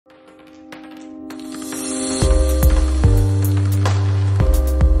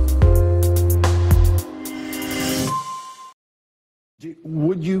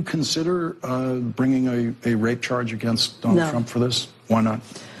consider bringing a rape charge against Donald Trump for this? Why not?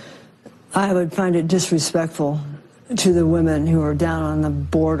 I would find it disrespectful to the women who are down on the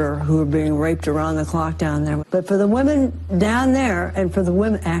border, who are being raped around the clock down there. But for the women down there, and for the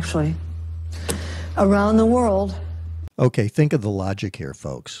women, actually, around the world. Okay, think of the logic here,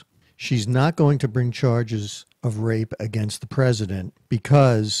 folks. She's not going to bring charges of rape against the president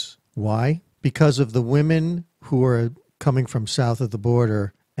because, why? Because of the women who are coming from south of the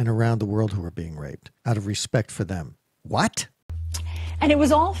border and around the world who are being raped, out of respect for them. What? And it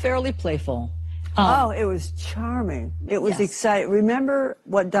was all fairly playful. It was charming. It was exciting. Remember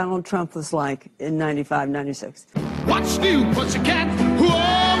what Donald Trump was like in 95, 96. What's new, pussycat? Whoa,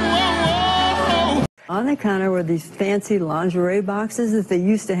 whoa, whoa. On the counter were these fancy lingerie boxes that they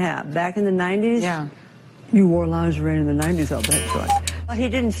used to have back in the 90s. Yeah. You wore lingerie in the 90s, I'll bet. Right. Well, he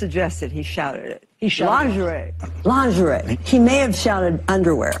didn't suggest it. He shouted it. He shouted lingerie. Lingerie. He may have shouted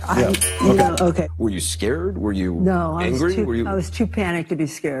underwear. Yeah. You know, okay. Were you scared? Were you angry? I was too panicked to be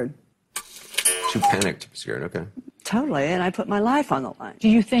scared. Too panicked to be scared, okay. Totally, and I put my life on the line. Do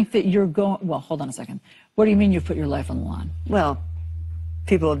you think that you're going... Well, hold on a second. What do you mean you put your life on the line? Well,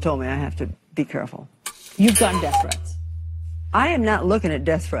 people have told me I have to be careful. You've gotten death threats. I am not looking at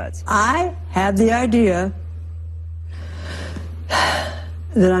death threats. I had the idea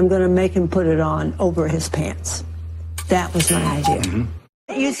that I'm going to make him put it on over his pants. That was my idea.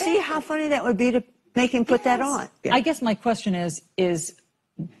 Mm-hmm. You see how funny that would be to make him put that on? Yeah. I guess my question is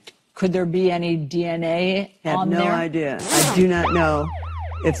could there be any DNA on there? I have no idea. I do not know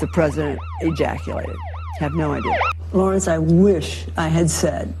if the president ejaculated. Have no idea. Lawrence, I wish I had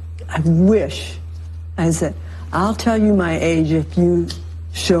said, I'll tell you my age if you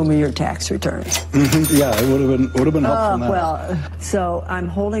show me your tax returns. Mm-hmm. Yeah, it would have been helpful now. Well, so I'm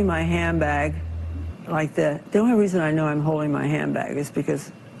holding my handbag like that. The only reason I know I'm holding my handbag is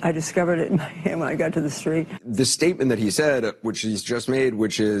because I discovered it in my hand when I got to the street. The statement that he said, which he's just made,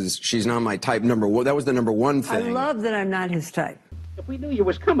 which is, she's not my type, number one, that was the number one thing. I love that I'm not his type. If we knew you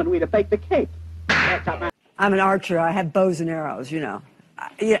was coming, we'd have baked the cake. I'm an archer. I have bows and arrows, you know.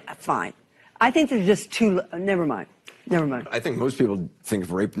 Yeah, fine. I think there's just too... Never mind. I think most people think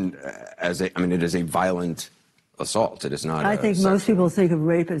of rape as it is a violent assault. It is not. I think most people think of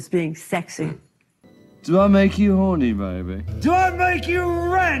rape as being sexy. Do I make you horny, baby? Do I make you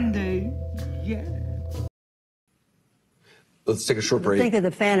randy? Yeah. Let's take a short break. Think of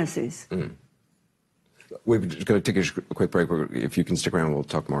the fantasies. We're just going to take a quick break. If you can stick around, we'll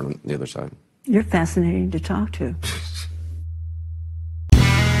talk more on the other side. You're fascinating to talk to.